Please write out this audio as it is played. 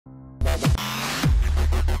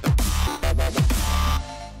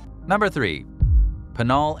Number 3.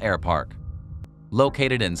 Pinal Air Park.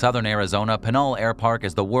 Located in southern Arizona, Pinal Air Park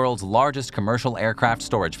is the world's largest commercial aircraft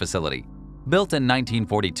storage facility. Built in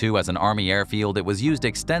 1942 as an Army airfield, it was used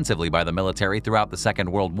extensively by the military throughout the Second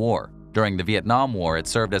World War. During the Vietnam War, it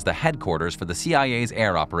served as the headquarters for the CIA's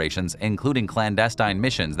air operations, including clandestine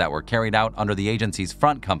missions that were carried out under the agency's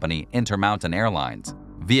front company, Intermountain Airlines.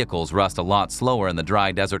 Vehicles rust a lot slower in the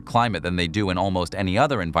dry desert climate than they do in almost any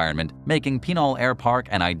other environment, making Pinal Air Park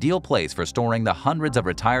an ideal place for storing the hundreds of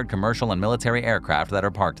retired commercial and military aircraft that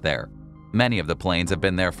are parked there. Many of the planes have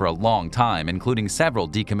been there for a long time, including several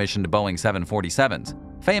decommissioned Boeing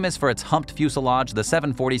 747s. Famous for its humped fuselage, the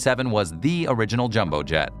 747 was the original jumbo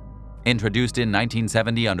jet. Introduced in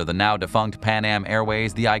 1970 under the now-defunct Pan Am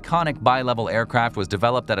Airways, the iconic bi-level aircraft was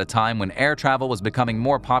developed at a time when air travel was becoming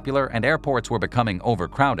more popular and airports were becoming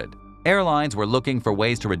overcrowded. Airlines were looking for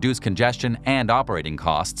ways to reduce congestion and operating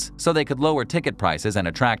costs so they could lower ticket prices and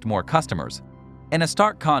attract more customers. In a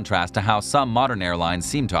stark contrast to how some modern airlines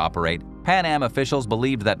seem to operate, Pan Am officials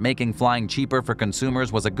believed that making flying cheaper for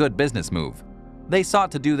consumers was a good business move. They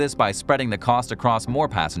sought to do this by spreading the cost across more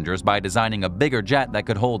passengers by designing a bigger jet that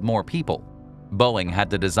could hold more people. Boeing had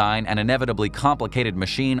to design an inevitably complicated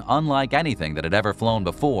machine unlike anything that had ever flown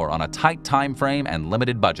before on a tight time frame and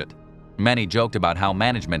limited budget. Many joked about how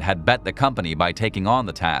management had bet the company by taking on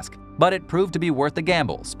the task, but it proved to be worth the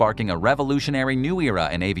gamble, sparking a revolutionary new era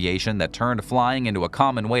in aviation that turned flying into a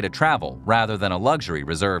common way to travel rather than a luxury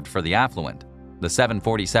reserved for the affluent. The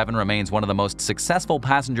 747 remains one of the most successful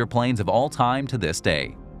passenger planes of all time to this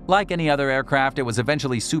day. Like any other aircraft, it was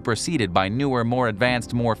eventually superseded by newer, more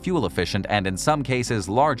advanced, more fuel-efficient, and in some cases,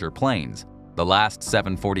 larger planes. The last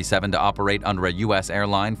 747 to operate under a U.S.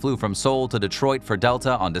 airline flew from Seoul to Detroit for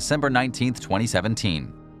Delta on December 19,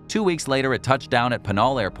 2017. 2 weeks later, it touched down at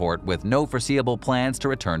Pinal Airport with no foreseeable plans to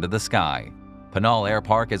return to the sky. Pinal Air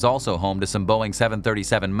Park is also home to some Boeing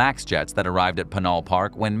 737 MAX jets that arrived at Pinal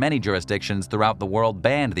Park when many jurisdictions throughout the world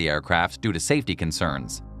banned the aircraft due to safety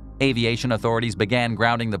concerns. Aviation authorities began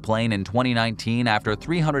grounding the plane in 2019 after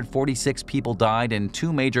 346 people died in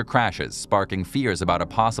 2 major crashes, sparking fears about a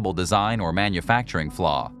possible design or manufacturing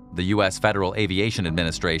flaw. The U.S. Federal Aviation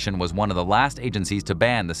Administration was one of the last agencies to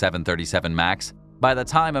ban the 737 MAX. By the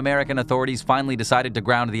time American authorities finally decided to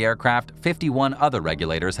ground the aircraft, 51 other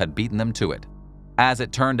regulators had beaten them to it. As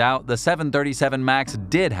it turned out, the 737 MAX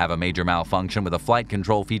did have a major malfunction with a flight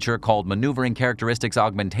control feature called Maneuvering Characteristics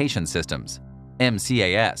Augmentation Systems,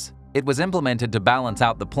 MCAS. It was implemented to balance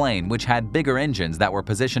out the plane, which had bigger engines that were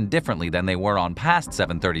positioned differently than they were on past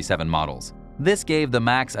 737 models. This gave the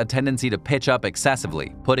MAX a tendency to pitch up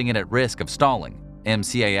excessively, putting it at risk of stalling.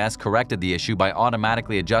 MCAS corrected the issue by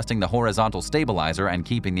automatically adjusting the horizontal stabilizer and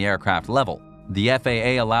keeping the aircraft level. The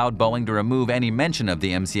FAA allowed Boeing to remove any mention of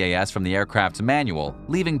the MCAS from the aircraft's manual,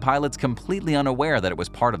 leaving pilots completely unaware that it was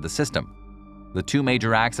part of the system. The 2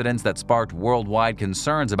 major accidents that sparked worldwide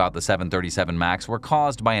concerns about the 737 MAX were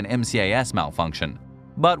caused by an MCAS malfunction.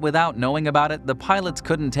 But without knowing about it, the pilots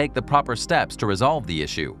couldn't take the proper steps to resolve the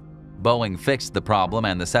issue. Boeing fixed the problem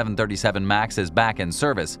and the 737 MAX is back in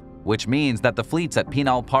service, which means that the fleets at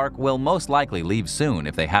Pinal Park will most likely leave soon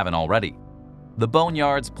if they haven't already. The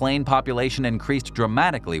Boneyard's plane population increased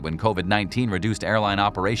dramatically when COVID-19 reduced airline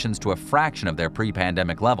operations to a fraction of their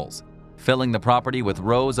pre-pandemic levels, filling the property with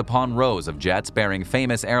rows upon rows of jets bearing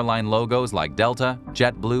famous airline logos like Delta,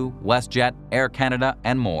 JetBlue, WestJet, Air Canada,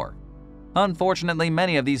 and more. Unfortunately,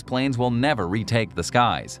 many of these planes will never retake the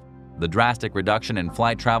skies. The drastic reduction in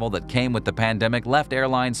flight travel that came with the pandemic left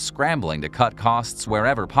airlines scrambling to cut costs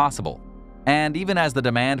wherever possible. And even as the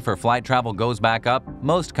demand for flight travel goes back up,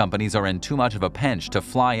 most companies are in too much of a pinch to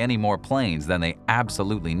fly any more planes than they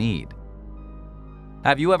absolutely need.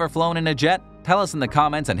 Have you ever flown in a jet? Tell us in the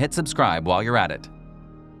comments and hit subscribe while you're at it.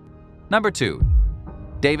 Number 2.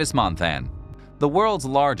 Davis-Monthan. The world's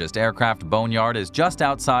largest aircraft boneyard is just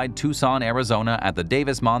outside Tucson, Arizona at the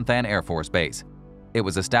Davis-Monthan Air Force Base. It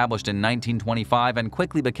was established in 1925 and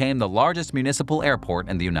quickly became the largest municipal airport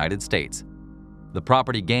in the United States. The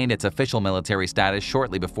property gained its official military status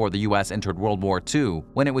shortly before the U.S. entered World War II,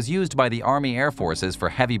 when it was used by the Army Air Forces for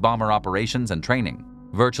heavy bomber operations and training.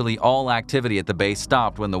 Virtually all activity at the base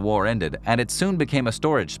stopped when the war ended, and it soon became a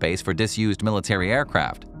storage space for disused military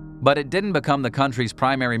aircraft. But it didn't become the country's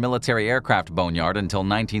primary military aircraft boneyard until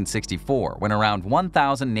 1964, when around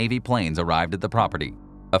 1,000 Navy planes arrived at the property.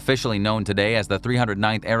 Officially known today as the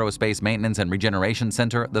 309th Aerospace Maintenance and Regeneration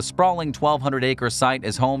Center, the sprawling 1,200-acre site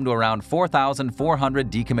is home to around 4,400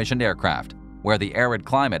 decommissioned aircraft, where the arid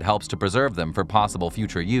climate helps to preserve them for possible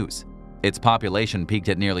future use. Its population peaked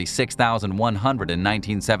at nearly 6,100 in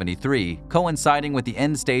 1973, coinciding with the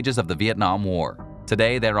end stages of the Vietnam War.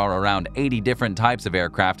 Today, there are around 80 different types of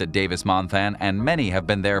aircraft at Davis-Monthan, and many have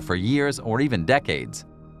been there for years or even decades.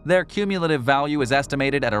 Their cumulative value is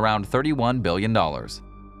estimated at around $31 billion.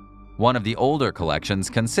 One of the older collections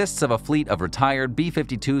consists of a fleet of retired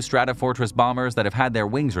B-52 Stratofortress bombers that have had their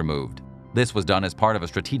wings removed. This was done as part of a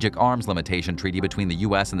strategic arms limitation treaty between the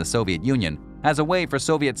US and the Soviet Union, as a way for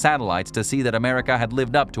Soviet satellites to see that America had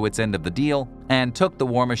lived up to its end of the deal and took the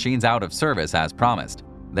war machines out of service as promised.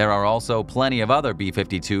 There are also plenty of other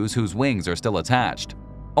B-52s whose wings are still attached.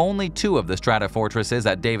 Only 2 of the Stratofortresses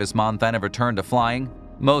at Davis-Monthan have returned to flying,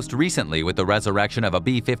 most recently with the resurrection of a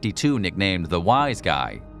B-52 nicknamed the Wise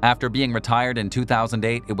Guy. After being retired in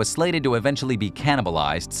 2008, it was slated to eventually be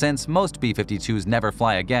cannibalized since most B-52s never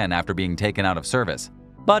fly again after being taken out of service.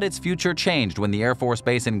 But its future changed when the Air Force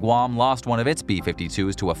Base in Guam lost one of its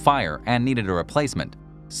B-52s to a fire and needed a replacement.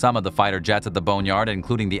 Some of the fighter jets at the Boneyard,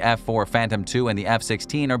 including the F-4 Phantom II and the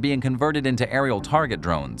F-16, are being converted into aerial target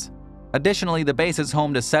drones. Additionally, the base is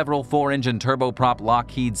home to several 4-engine turboprop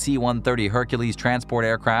Lockheed C-130 Hercules transport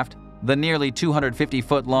aircraft, the nearly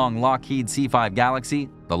 250-foot-long Lockheed C-5 Galaxy,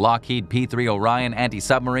 the Lockheed P-3 Orion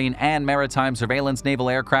anti-submarine and maritime surveillance naval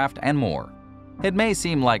aircraft, and more. It may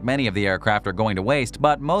seem like many of the aircraft are going to waste,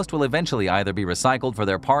 but most will eventually either be recycled for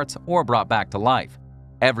their parts or brought back to life.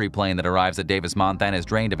 Every plane that arrives at Davis-Monthan is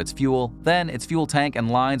drained of its fuel, then its fuel tank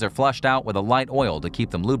and lines are flushed out with a light oil to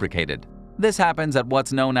keep them lubricated. This happens at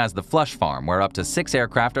what's known as the flush farm, where up to 6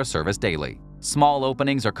 aircraft are serviced daily. Small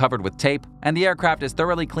openings are covered with tape, and the aircraft is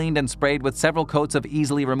thoroughly cleaned and sprayed with several coats of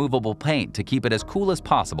easily removable paint to keep it as cool as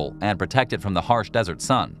possible and protect it from the harsh desert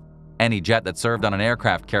sun. Any jet that served on an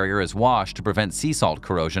aircraft carrier is washed to prevent sea salt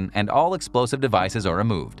corrosion, and all explosive devices are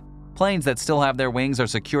removed. Planes that still have their wings are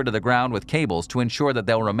secured to the ground with cables to ensure that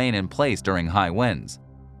they'll remain in place during high winds.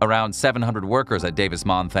 Around 700 workers at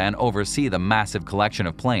Davis-Monthan oversee the massive collection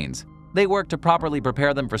of planes. They work to properly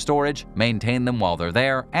prepare them for storage, maintain them while they're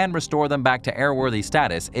there, and restore them back to airworthy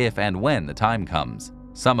status if and when the time comes.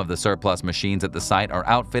 Some of the surplus machines at the site are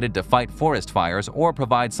outfitted to fight forest fires or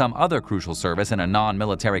provide some other crucial service in a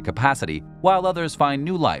non-military capacity, while others find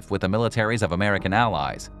new life with the militaries of American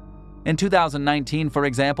allies. In 2019, for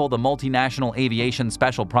example, the Multinational Aviation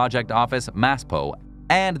Special Project Office, MASPO,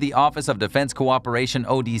 and the Office of Defense Cooperation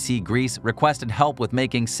ODC Greece requested help with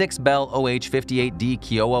making 6 Bell OH-58D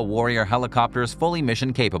Kiowa Warrior helicopters fully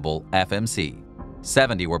mission-capable, FMC.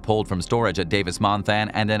 70 were pulled from storage at Davis-Monthan,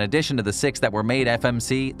 and in addition to the 6 that were made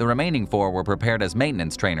FMC, the remaining 4 were prepared as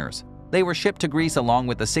maintenance trainers. They were shipped to Greece along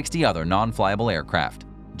with the 60 other non-flyable aircraft.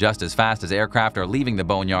 Just as fast as aircraft are leaving the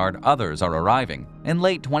Boneyard, others are arriving. In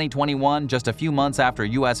late 2021, just a few months after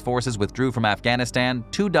U.S. forces withdrew from Afghanistan,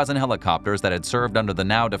 24 helicopters that had served under the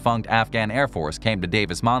now-defunct Afghan Air Force came to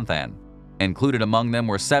Davis-Monthan. Included among them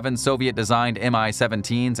were 7 Soviet-designed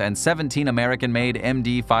Mi-17s and 17 American-made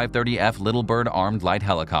MD-530F Little Bird armed light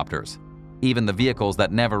helicopters. Even the vehicles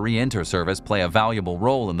that never re-enter service play a valuable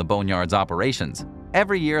role in the Boneyard's operations.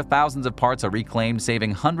 Every year, thousands of parts are reclaimed,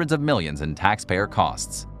 saving hundreds of millions in taxpayer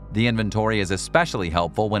costs. The inventory is especially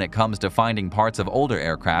helpful when it comes to finding parts of older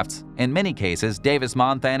aircrafts. In many cases,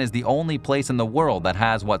 Davis-Monthan is the only place in the world that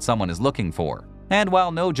has what someone is looking for. And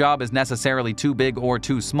while no job is necessarily too big or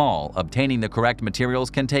too small, obtaining the correct materials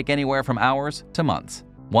can take anywhere from hours to months.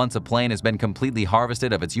 Once a plane has been completely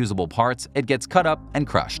harvested of its usable parts, it gets cut up and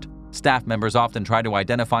crushed. Staff members often try to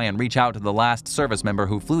identify and reach out to the last service member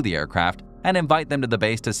who flew the aircraft and invite them to the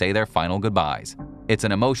base to say their final goodbyes. It's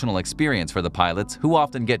an emotional experience for the pilots, who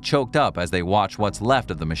often get choked up as they watch what's left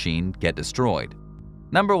of the machine get destroyed.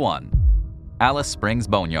 Number 1. Alice Springs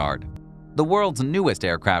Boneyard. The world's newest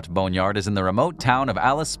aircraft boneyard is in the remote town of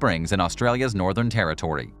Alice Springs in Australia's Northern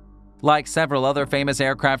Territory. Like several other famous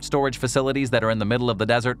aircraft storage facilities that are in the middle of the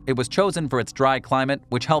desert, it was chosen for its dry climate,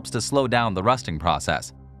 which helps to slow down the rusting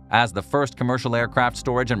process. As the first commercial aircraft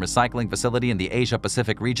storage and recycling facility in the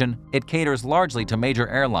Asia-Pacific region, it caters largely to major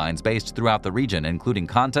airlines based throughout the region, including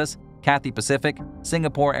Qantas, Cathay Pacific,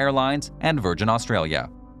 Singapore Airlines, and Virgin Australia.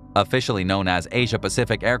 Officially known as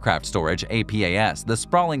Asia-Pacific Aircraft Storage (APAS), the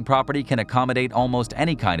sprawling property can accommodate almost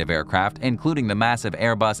any kind of aircraft, including the massive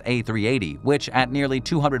Airbus A380, which at nearly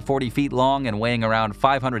 240 feet long and weighing around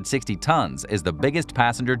 560 tons is the biggest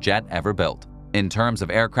passenger jet ever built. In terms of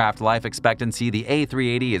aircraft life expectancy, the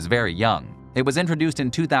A380 is very young. It was introduced in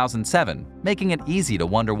 2007, making it easy to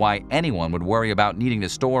wonder why anyone would worry about needing to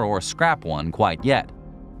store or scrap one quite yet.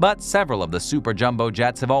 But several of the super jumbo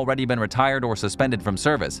jets have already been retired or suspended from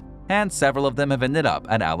service, and several of them have ended up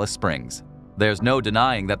at Alice Springs. There's no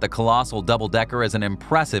denying that the colossal double-decker is an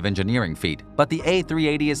impressive engineering feat, but the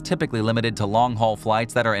A380 is typically limited to long-haul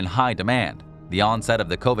flights that are in high demand. The onset of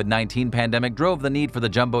the COVID-19 pandemic drove the need for the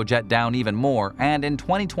jumbo jet down even more, and in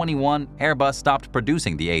 2021, Airbus stopped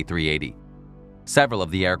producing the A380. Several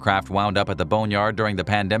of the aircraft wound up at the boneyard during the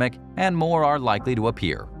pandemic, and more are likely to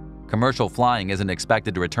appear. Commercial flying isn't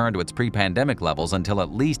expected to return to its pre-pandemic levels until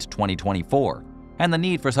at least 2024, and the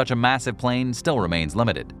need for such a massive plane still remains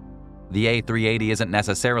limited. The A380 isn't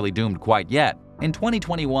necessarily doomed quite yet. In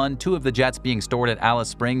 2021, 2 of the jets being stored at Alice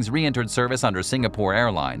Springs re-entered service under Singapore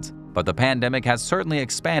Airlines, but the pandemic has certainly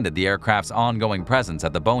expanded the aircraft's ongoing presence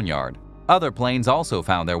at the boneyard. Other planes also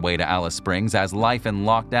found their way to Alice Springs as life in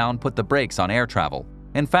lockdown put the brakes on air travel.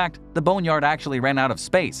 In fact, the boneyard actually ran out of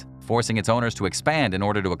space, forcing its owners to expand in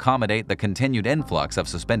order to accommodate the continued influx of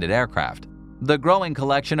suspended aircraft. The growing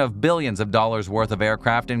collection of billions of dollars worth of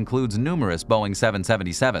aircraft includes numerous Boeing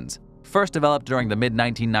 777s. First developed during the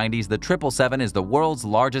mid-1990s, the 777 is the world's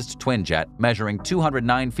largest twin jet, measuring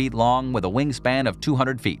 209 feet long with a wingspan of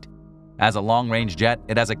 200 feet. As a long-range jet,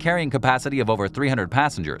 it has a carrying capacity of over 300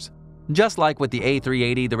 passengers. Just like with the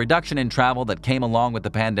A380, the reduction in travel that came along with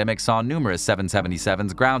the pandemic saw numerous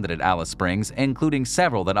 777s grounded at Alice Springs, including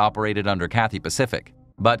several that operated under Cathay Pacific.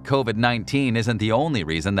 But COVID-19 isn't the only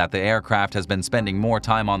reason that the aircraft has been spending more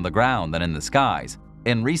time on the ground than in the skies.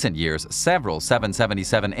 In recent years, several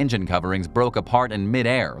 777 engine coverings broke apart in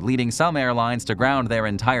mid-air, leading some airlines to ground their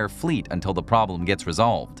entire fleet until the problem gets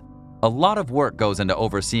resolved. A lot of work goes into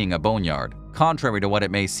overseeing a boneyard. Contrary to what it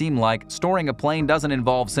may seem like, storing a plane doesn't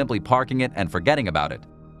involve simply parking it and forgetting about it.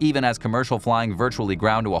 Even as commercial flying virtually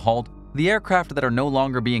ground to a halt, the aircraft that are no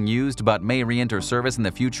longer being used but may re-enter service in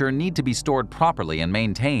the future need to be stored properly and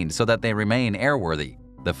maintained so that they remain airworthy.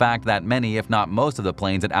 The fact that many, if not most of the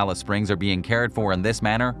planes at Alice Springs are being cared for in this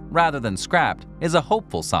manner, rather than scrapped, is a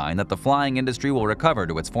hopeful sign that the flying industry will recover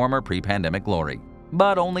to its former pre-pandemic glory.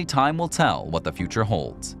 But only time will tell what the future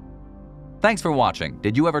holds. Thanks for watching.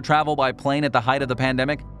 Did you ever travel by plane at the height of the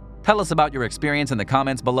pandemic? Tell us about your experience in the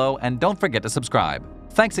comments below, and don't forget to subscribe.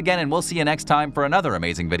 Thanks again, and we'll see you next time for another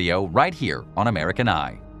amazing video right here on American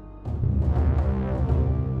Eye.